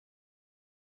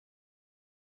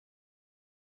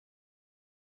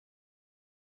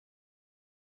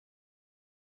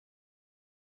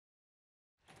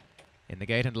in the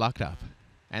gate and locked up.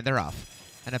 And they're off.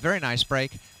 And a very nice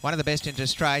break. One of the best into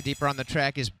stride. Deeper on the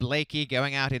track is Blakey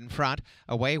going out in front.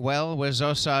 Away well was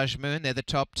Osage Moon. They're the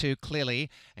top two clearly.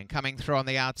 And coming through on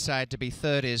the outside to be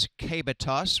third is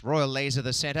Cabotos. Royal Laser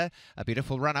the centre. A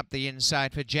beautiful run up the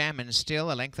inside for Jam and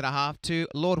Still. A length and a half to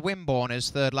Lord Wimborne is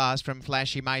third last from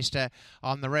Flashy Meister.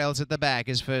 On the rails at the back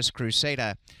is First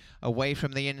Crusader. Away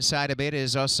from the inside a bit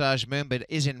is Osage Moon, but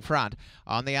is in front.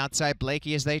 On the outside,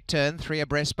 Blakey as they turn. Three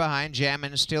abreast behind. Jam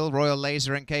and Still, Royal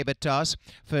Laser and Cabotos.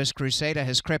 First Crusader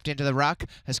has crept into the ruck,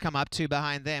 has come up two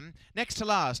behind them. Next to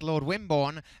last, Lord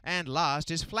Wimborne, and last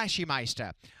is Flashy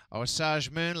Meister. Osage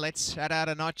Moon lets that out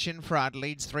a notch in front,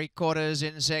 leads 3/4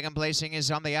 in second. Placing is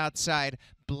on the outside,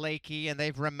 Blakey, and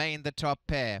they've remained the top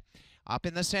pair. Up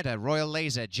in the centre, Royal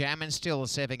Laser, Jam and Still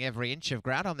saving every inch of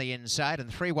ground on the inside,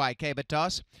 and 3 wide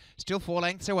Cabotos. Still 4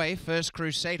 lengths away, First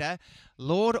Crusader.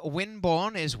 Lord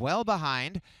Wimborne is well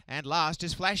behind, and last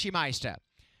is Flashy Meister.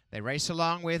 They race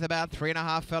along with about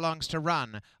 3.5 furlongs to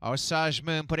run. Osage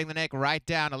Moon putting the neck right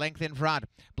down, a length in front.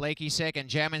 Blakey second,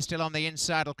 Jam and Still on the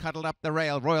inside, will cuddle up the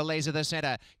rail. Royal Laser the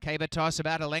centre. Cabotos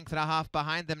about a length and a half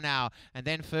behind them now. And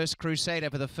then First Crusader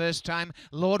for the first time.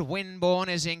 Lord Wimborne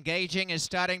is engaging, is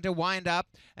starting to wind up.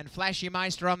 And Flashy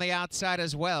Meister on the outside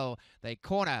as well. They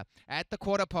corner at the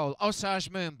quarter pole. Osage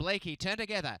Moon, Blakey turn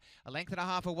together. A length and a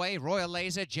half away. Royal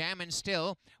Laser, Jam and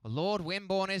Still. Lord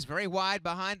Wimborne is very wide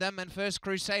behind them, and First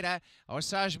Crusader.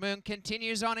 Osage Moon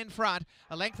continues on in front.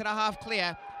 A length and a half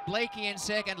clear. Blakey in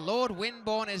second. Lord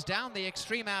Wimborne is down the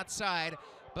extreme outside.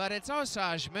 But it's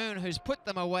Osage Moon who's put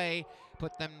them away.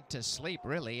 Put them to sleep,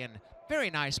 really. And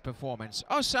very nice performance.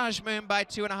 Osage Moon by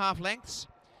 2.5 lengths.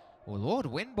 Well, Lord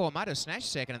Wimborne might have snatched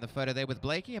second in the photo there with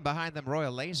Blakey. And behind them,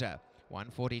 Royal Laser.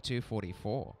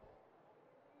 142.44.